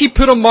 And he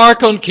put a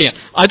mark on Cain.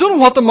 I don't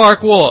know what the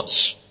mark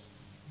was.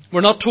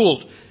 We're not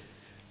told.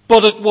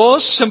 But it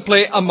was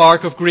simply a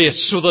mark of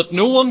grace, so that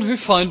no one who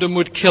found him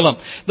would kill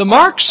him. The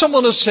mark,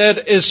 someone has said,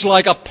 is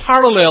like a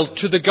parallel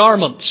to the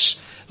garments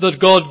that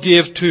God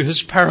gave to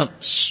his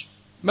parents.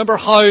 Remember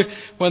how,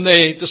 when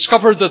they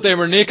discovered that they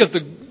were naked,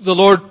 the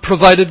Lord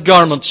provided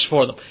garments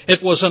for them.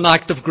 It was an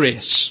act of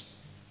grace.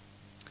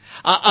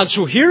 And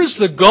so here's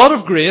the God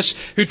of grace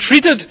who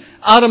treated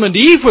Adam and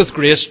Eve with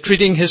grace,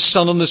 treating his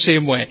son in the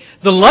same way.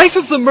 The life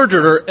of the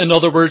murderer, in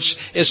other words,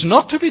 is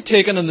not to be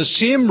taken in the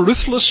same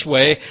ruthless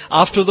way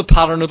after the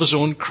pattern of his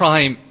own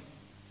crime.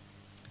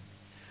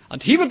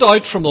 And he went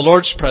out from the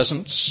Lord's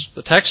presence,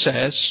 the text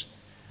says,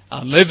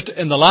 and lived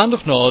in the land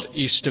of Nod,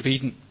 east of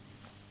Eden.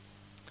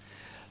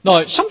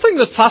 Now, something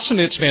that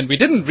fascinates me, and we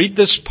didn't read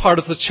this part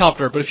of the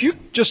chapter, but if you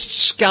just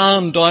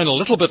scan down a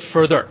little bit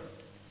further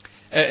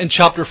in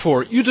chapter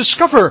 4, you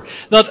discover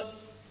that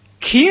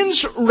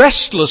Cain's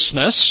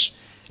restlessness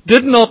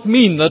did not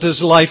mean that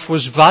his life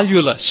was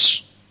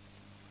valueless.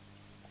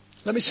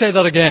 Let me say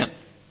that again.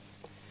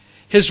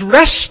 His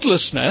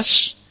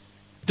restlessness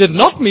did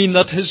not mean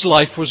that his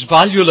life was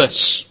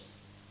valueless.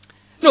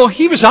 No,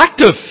 he was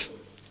active.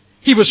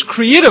 He was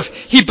creative.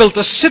 He built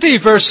a city,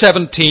 verse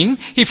 17.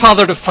 He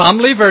fathered a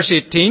family, verse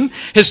 18.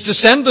 His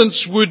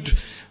descendants would,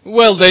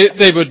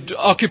 they would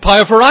occupy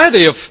a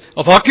variety of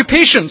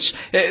occupations.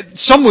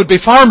 Some would be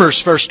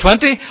farmers, verse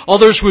 20.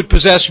 Others would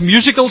possess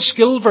musical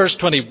skill, verse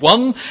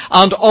 21.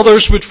 And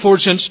others would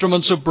forge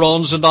instruments of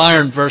bronze and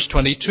iron, verse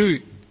 22.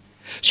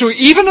 So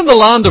even in the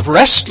land of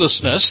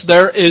restlessness,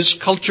 there is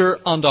culture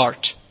and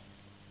art.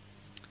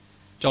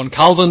 John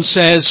Calvin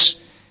says,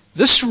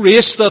 this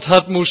race that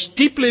had most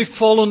deeply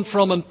fallen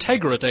from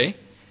integrity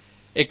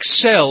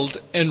excelled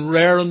in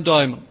rare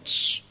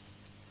endowments.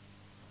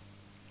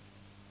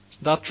 Is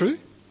that true?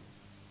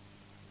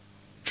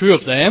 True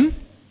of them?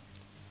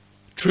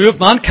 True of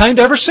mankind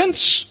ever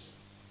since?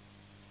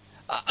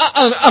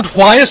 And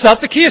why is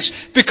that the case?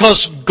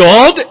 Because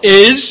God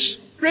is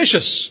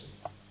gracious.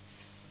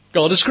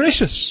 God is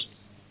gracious.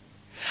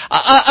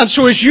 And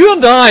so as you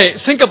and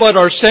I think about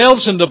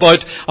ourselves and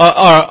about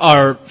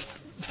our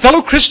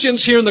fellow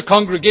Christians here in the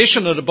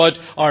congregation and about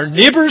our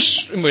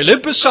neighbours whom we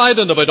live beside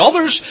and about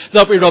others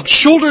that we rub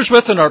shoulders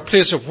with in our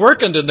place of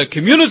work and in the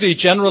community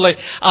generally,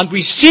 and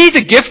we see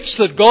the gifts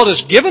that God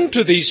has given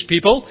to these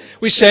people,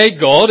 we say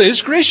God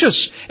is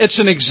gracious. It's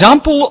an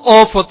example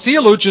of what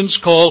theologians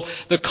call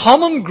the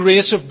common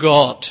grace of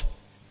God.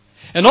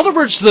 In other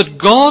words, that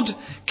God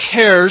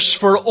cares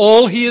for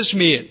all He has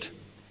made,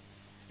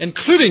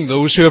 including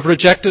those who have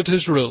rejected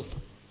His rule.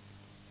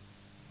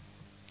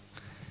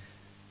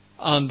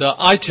 And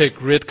I take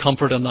great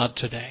comfort in that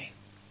today.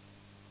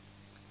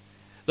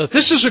 That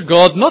this is a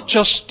God not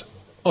just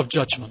of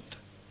judgment.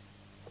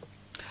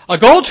 A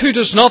God who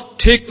does not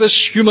take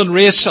this human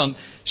race and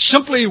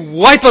simply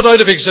wipe it out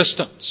of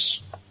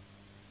existence.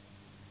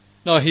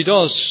 Now, He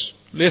does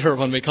later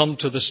when we come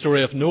to the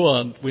story of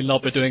Noah, and we'll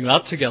not be doing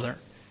that together.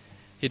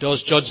 He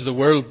does judge the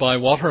world by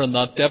water in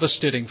that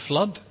devastating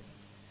flood.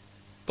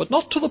 But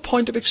not to the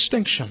point of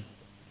extinction.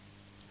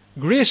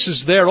 Grace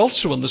is there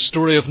also in the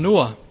story of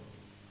Noah.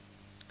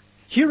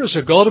 Here is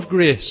a God of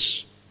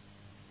grace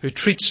who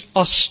treats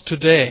us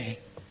today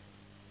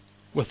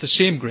with the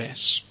same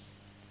grace.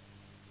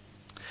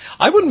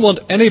 I wouldn't want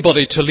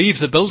anybody to leave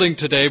the building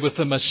today with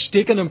the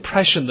mistaken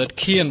impression that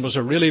Cain was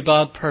a really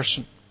bad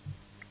person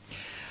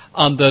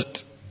and that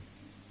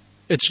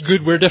it's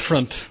good we're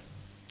different.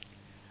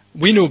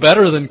 We know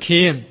better than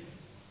Cain.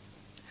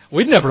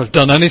 We'd never have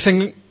done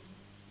anything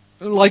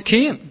like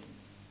Cain.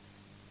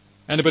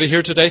 Anybody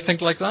here today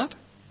think like that?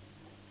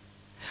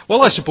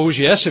 Well, I suppose,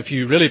 yes, if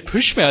you really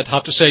push me, I'd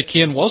have to say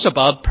Cain was a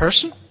bad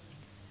person.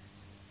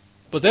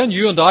 But then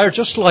you and I are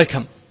just like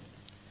him.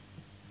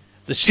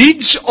 The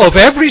seeds of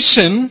every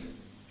sin,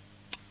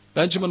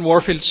 Benjamin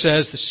Warfield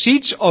says, the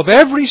seeds of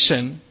every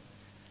sin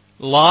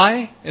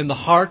lie in the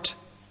heart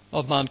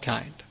of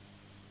mankind.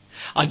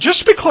 And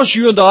just because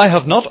you and I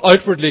have not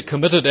outwardly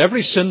committed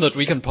every sin that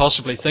we can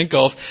possibly think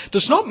of,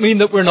 does not mean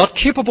that we're not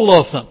capable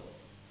of them.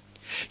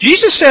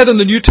 Jesus said in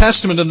the New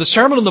Testament in the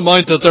Sermon on the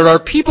Mount that there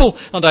are people,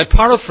 and I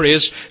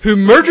paraphrase, who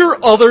murder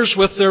others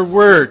with their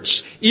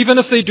words, even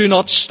if they do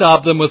not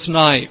stab them with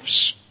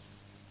knives.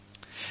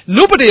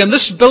 Nobody in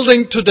this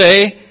building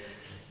today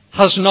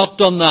has not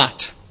done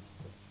that.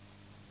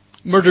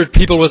 Murdered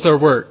people with their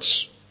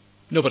words.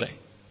 Nobody.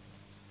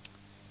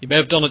 You may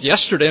have done it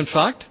yesterday, in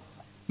fact.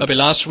 Maybe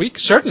last week.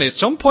 Certainly at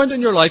some point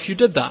in your life you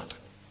did that.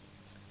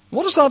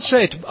 What does that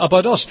say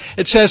about us?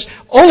 It says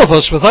all of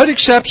us, without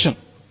exception,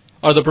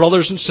 are the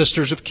brothers and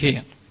sisters of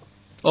Cain.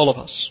 All of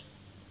us.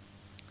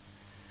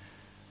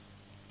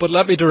 But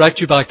let me direct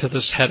you back to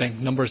this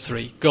heading, number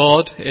 3.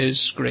 God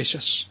is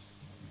gracious.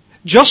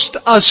 Just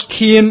as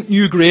Cain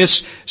knew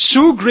grace,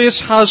 so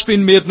grace has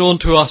been made known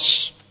to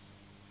us.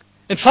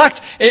 In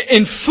fact,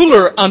 in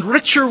fuller and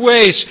richer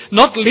ways,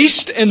 not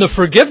least in the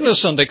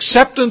forgiveness and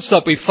acceptance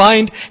that we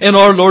find in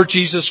our Lord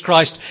Jesus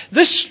Christ.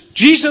 This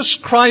Jesus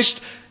Christ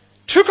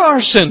took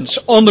our sins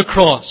on the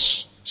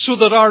cross so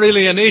that our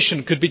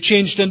alienation could be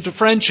changed into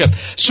friendship,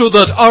 so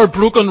that our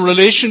broken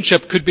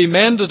relationship could be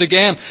mended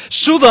again,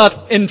 so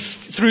that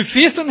through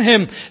faith in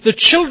Him, the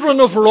children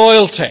of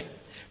royalty,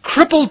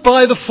 crippled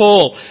by the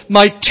fall,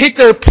 might take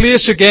their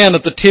place again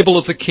at the table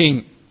of the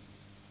King.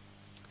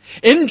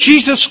 In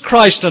Jesus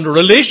Christ and a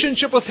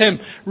relationship with Him,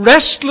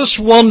 restless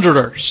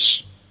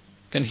wanderers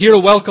can hear a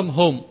welcome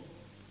home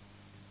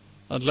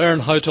and learn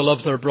how to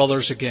love their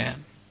brothers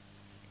again.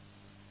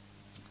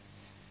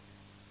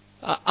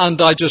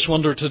 And I just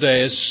wonder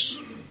today, is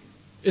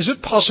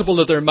it possible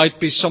that there might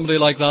be somebody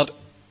like that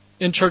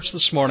in church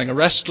this morning, a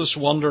restless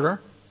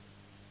wanderer,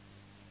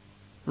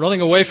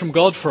 running away from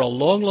God for a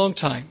long, long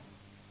time?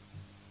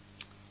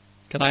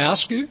 Can I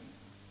ask you,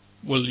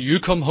 will you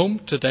come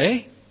home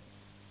today?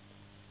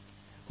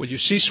 Will you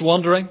cease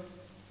wandering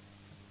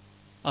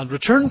and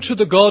return to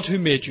the God who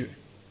made you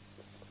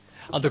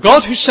and the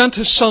God who sent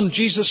His Son,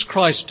 Jesus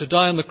Christ, to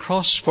die on the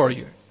cross for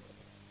you?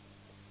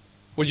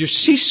 Will you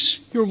cease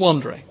your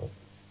wandering?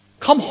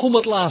 Come home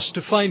at last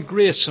to find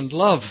grace and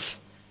love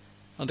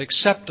and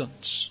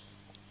acceptance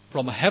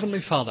from a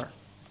Heavenly Father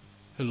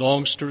who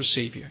longs to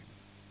receive you.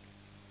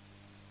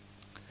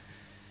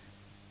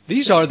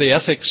 These are the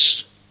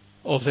ethics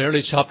of the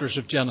early chapters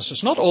of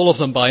Genesis. Not all of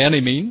them by any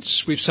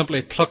means. We've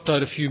simply plucked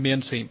out a few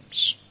main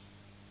themes.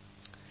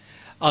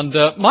 And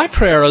my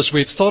prayer as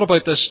we've thought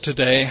about this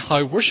today,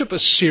 how worship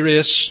is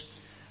serious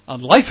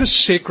and life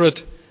is sacred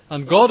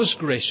and God is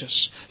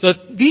gracious,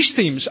 that these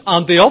themes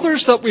and the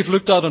others that we've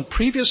looked at on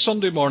previous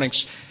Sunday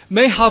mornings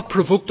may have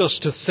provoked us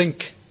to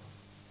think.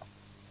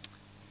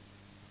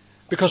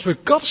 Because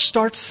we've got to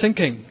start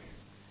thinking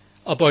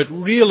about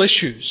real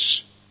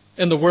issues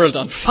in the world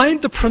and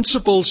find the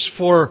principles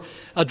for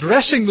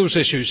addressing those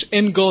issues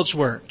in God's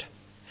Word,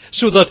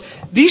 so that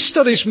these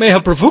studies may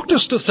have provoked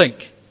us to think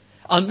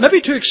and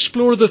maybe to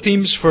explore the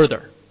themes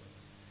further.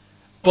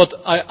 But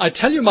I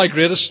tell you my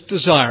greatest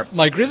desire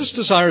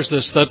is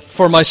this, that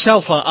for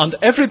myself and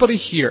everybody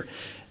here,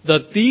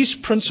 that these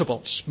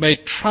principles may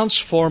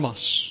transform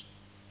us,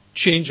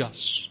 change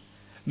us,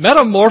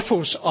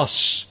 metamorphose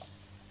us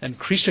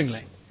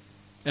increasingly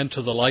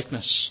into the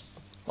likeness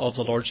of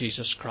the Lord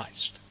Jesus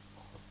Christ.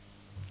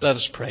 Let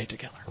us pray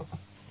together.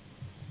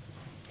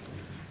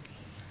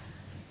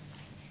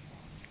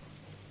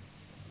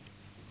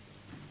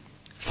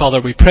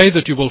 Father, we pray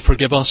that you will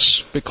forgive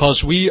us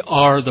because we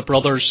are the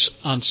brothers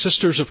and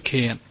sisters of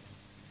Cain.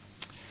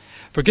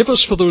 Forgive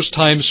us for those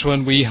times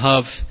when we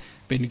have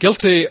been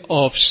guilty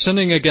of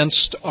sinning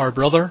against our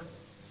brother.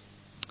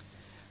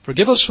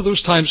 Forgive us for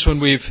those times when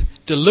we've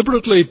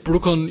deliberately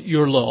broken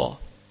your law.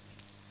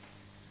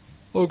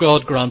 O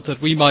God, grant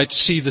that we might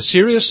see the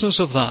seriousness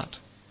of that.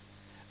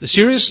 The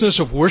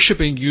seriousness of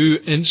worshipping you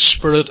in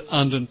spirit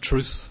and in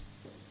truth.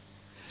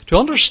 To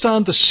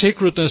understand the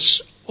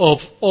sacredness of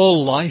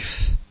all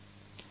life.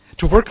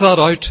 To work that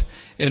out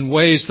in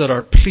ways that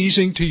are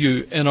pleasing to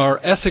you in our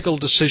ethical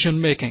decision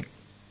making.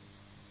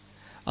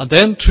 And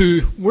then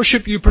to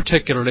worship you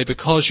particularly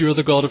because you're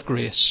the God of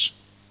grace.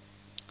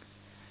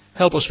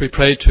 Help us, we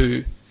pray,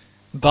 to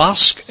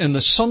bask in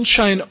the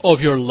sunshine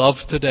of your love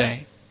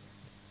today.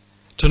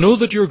 To know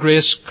that your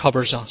grace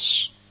covers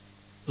us.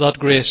 That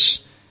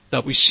grace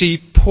that we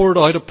see poured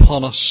out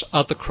upon us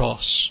at the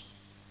cross.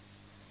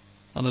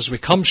 And as we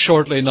come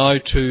shortly now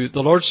to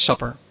the Lord's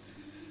Supper,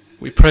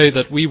 we pray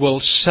that we will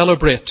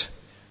celebrate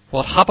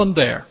what happened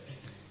there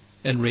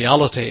in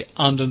reality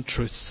and in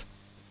truth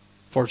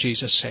for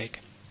Jesus' sake.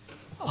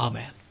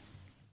 Amen.